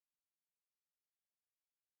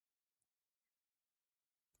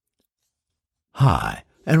Hi,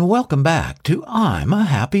 and welcome back to I'm a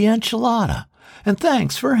Happy Enchilada, and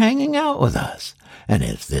thanks for hanging out with us. And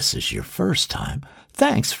if this is your first time,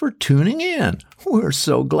 thanks for tuning in. We're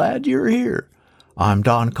so glad you're here. I'm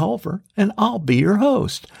Don Culver, and I'll be your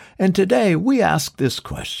host. And today we ask this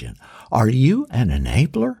question: are you an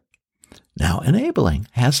enabler? Now, enabling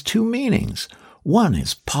has two meanings. One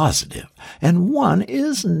is positive, and one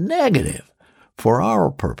is negative. For our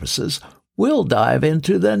purposes, we'll dive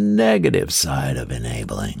into the negative side of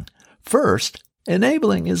enabling. First,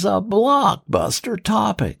 enabling is a blockbuster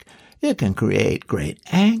topic. It can create great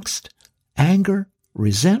angst, anger,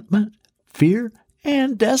 resentment, fear,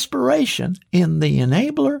 and desperation in the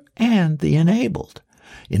enabler and the enabled.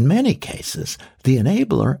 In many cases, the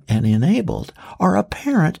enabler and enabled are a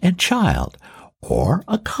parent and child, or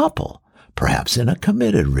a couple, perhaps in a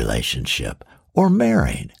committed relationship, or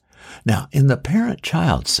married. Now, in the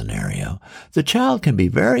parent-child scenario, the child can be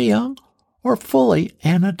very young or fully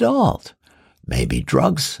an adult. Maybe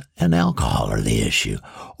drugs and alcohol are the issue,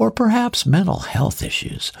 or perhaps mental health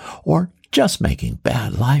issues, or just making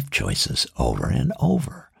bad life choices over and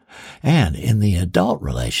over. And in the adult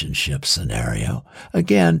relationship scenario,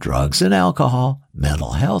 again, drugs and alcohol,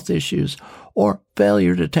 mental health issues, or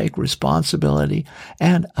failure to take responsibility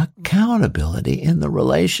and accountability in the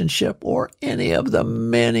relationship, or any of the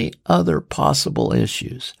many other possible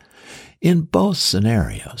issues. In both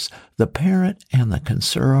scenarios, the parent and the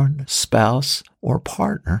concerned spouse or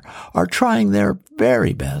partner are trying their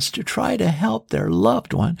very best to try to help their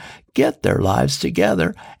loved one get their lives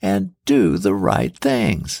together and do the right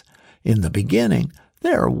things. In the beginning,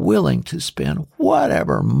 they are willing to spend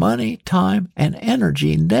whatever money, time, and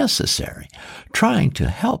energy necessary trying to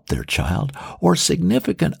help their child or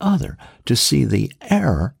significant other to see the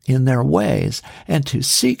error in their ways and to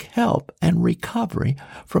seek help and recovery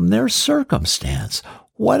from their circumstance,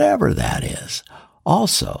 whatever that is.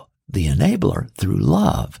 Also, the enabler, through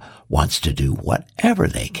love, wants to do whatever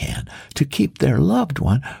they can to keep their loved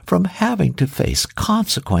one from having to face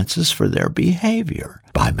consequences for their behavior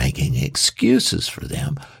by making excuses for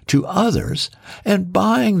them to others and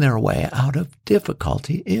buying their way out of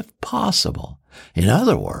difficulty if possible. In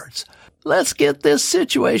other words, let's get this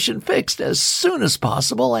situation fixed as soon as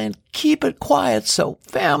possible and keep it quiet so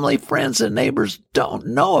family, friends, and neighbors don't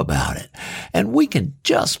know about it, and we can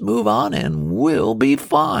just move on and we'll be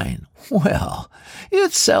fine. Well,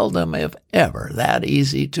 it's seldom, if ever, that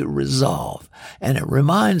easy to resolve, and it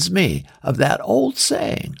reminds me of that old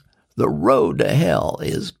saying, the road to hell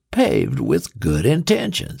is paved with good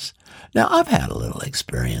intentions. Now, I've had a little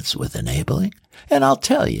experience with enabling, and I'll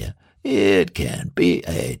tell you, it can be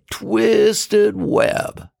a twisted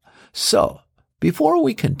web. So, before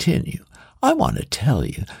we continue, I want to tell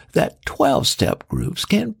you that 12-step groups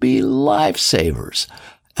can be lifesavers.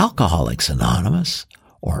 Alcoholics Anonymous,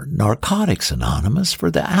 or Narcotics Anonymous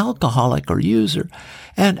for the alcoholic or user,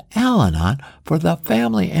 and Al-Anon for the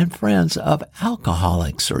family and friends of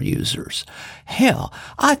alcoholics or users. Hell,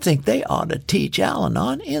 I think they ought to teach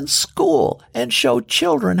Al-Anon in school and show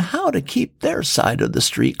children how to keep their side of the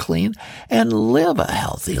street clean and live a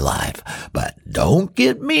healthy life. But don't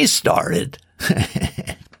get me started.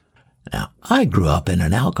 Now, I grew up in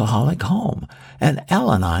an alcoholic home, and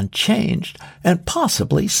Al-Anon changed and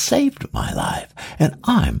possibly saved my life, and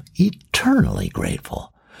I'm eternally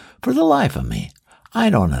grateful. For the life of me, I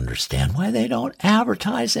don't understand why they don't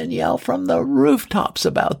advertise and yell from the rooftops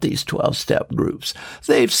about these 12-step groups.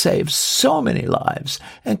 They've saved so many lives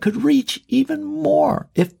and could reach even more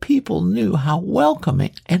if people knew how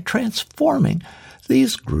welcoming and transforming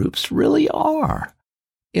these groups really are.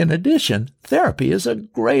 In addition, therapy is a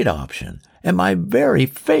great option, and my very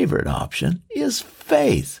favorite option is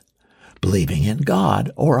faith. Believing in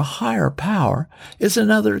God or a higher power is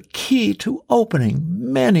another key to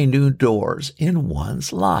opening many new doors in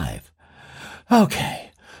one's life.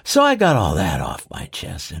 Okay, so I got all that off my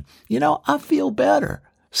chest, and, I feel better.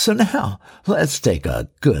 So now, let's take a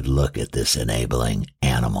good look at this enabling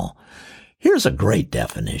animal. Here's a great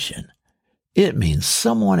definition. It means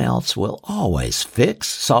someone else will always fix,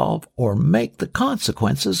 solve, or make the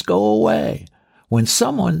consequences go away. When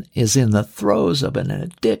someone is in the throes of an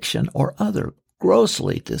addiction or other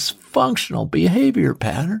grossly dysfunctional behavior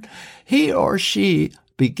pattern, he or she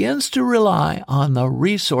begins to rely on the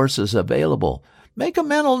resources available. Make a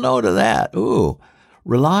mental note of that.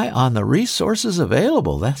 Rely on the resources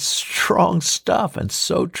available. That's strong stuff and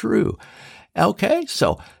so true. Okay,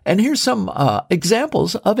 and here's some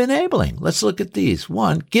examples of enabling. Let's look at these.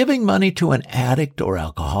 1, giving money to an addict or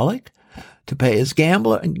alcoholic to pay his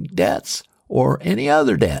gambling debts or any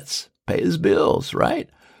other debts, pay his bills, right?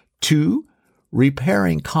 2,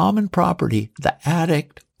 repairing common property the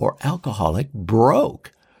addict or alcoholic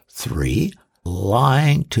broke. 3,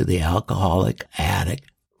 lying to the alcoholic addict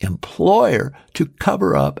employer to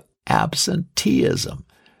cover up absenteeism.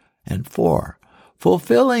 And 4,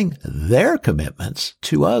 fulfilling their commitments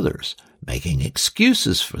to others, making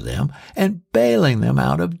excuses for them and bailing them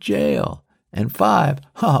out of jail. And 5,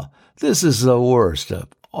 this is the worst of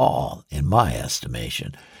all, in my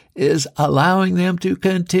estimation, is allowing them to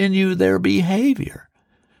continue their behavior.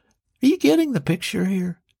 Are you getting the picture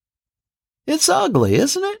here? It's ugly,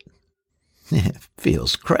 isn't it? It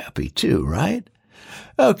feels crappy too, right?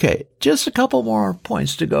 Okay, just a couple more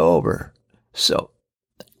points to go over. So,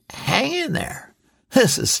 hang in there.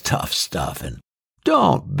 This is tough stuff, and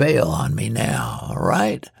don't bail on me now, all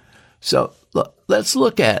right? So, let's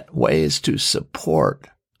look at ways to support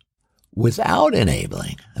without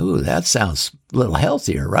enabling. Ooh, that sounds a little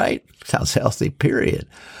healthier, right? Sounds healthy, period.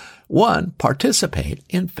 1, participate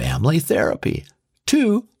in family therapy.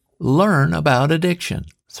 2, learn about addiction.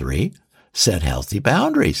 3, set healthy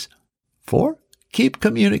boundaries. 4, keep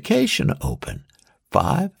communication open.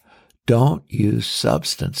 5, don't use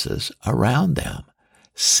substances around them.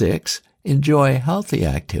 6, enjoy healthy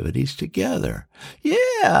activities together.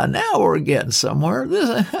 Yeah, now we're getting somewhere.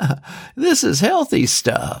 This is healthy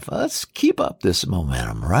stuff. Let's keep up this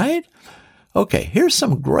momentum, right? Okay, here's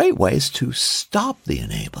some great ways to stop the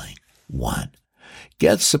enabling. 1,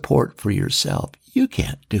 get support for yourself. You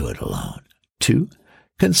can't do it alone. 2,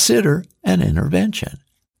 consider an intervention.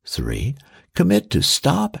 3, commit to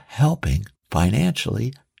stop helping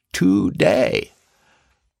financially today.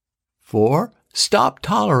 4, stop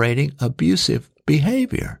tolerating abusive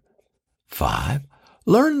behavior. 5,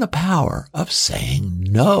 learn the power of saying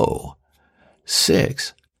no.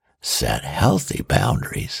 6, set healthy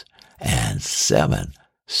boundaries. And 7,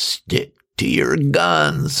 stick to your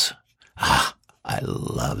guns. I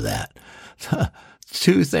love that.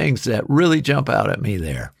 2 things that really jump out at me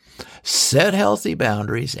there. Set healthy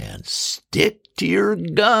boundaries and stick to your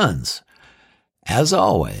guns. As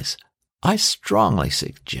always, I strongly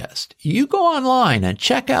suggest you go online and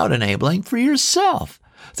check out Enabling for yourself.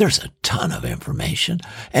 There's a ton of information,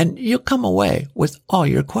 and you'll come away with all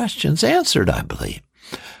your questions answered, I believe.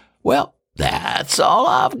 Well, that's all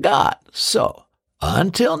I've got. So,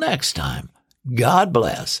 until next time, God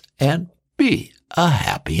bless and be a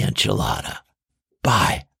happy enchilada.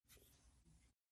 Bye.